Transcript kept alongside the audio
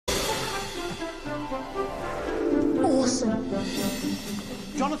Awesome.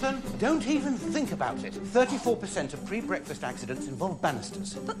 Jonathan, don't even think about it. 34% of pre-breakfast accidents involve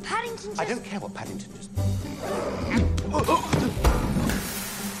banisters. But Paddington just... I don't care what Paddington does.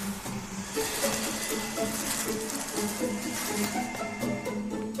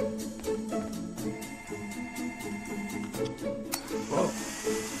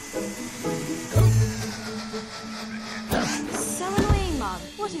 So annoying, Mum.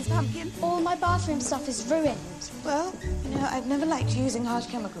 What is, Pumpkin? All my bathroom stuff is ruined. Well, you know, I've never liked using harsh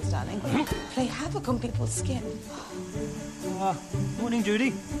chemicals, darling. Play havoc on people's skin. Morning,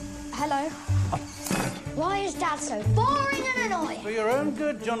 Judy. Hello. Why is Dad so boring and annoying? For your own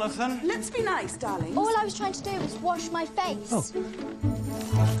good, Jonathan. Let's be nice, darling. All I was trying to do was wash my face. Oh.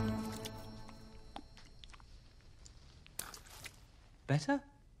 Better?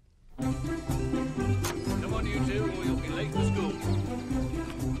 Come on, you two, or you'll be late for school.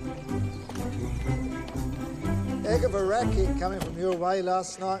 Heck of a racket coming from your way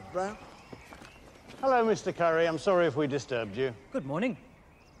last night, Brown. Hello, Mr. Curry. I'm sorry if we disturbed you. Good morning.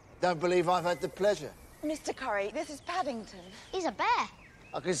 Don't believe I've had the pleasure. Mr. Curry, this is Paddington. He's a bear.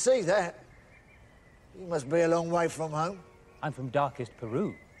 I can see that. You must be a long way from home. I'm from darkest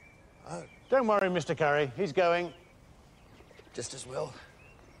Peru. Don't worry, Mr. Curry. He's going. Just as well.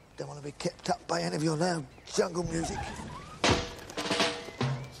 Don't want to be kept up by any of your loud jungle music.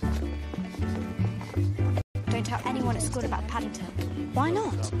 Don't tell anyone at school about Paddington. Why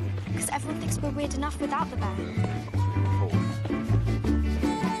not? Because everyone thinks we're weird enough without the bear.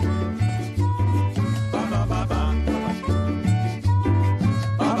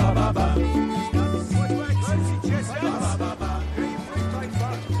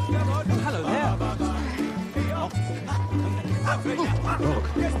 Hello there.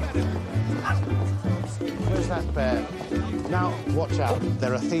 Where's that bear? Now, watch out.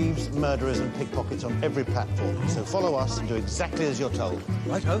 There are thieves, murderers and pickpockets on every platform. So follow us and do exactly as you're told.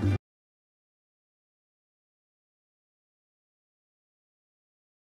 Righto.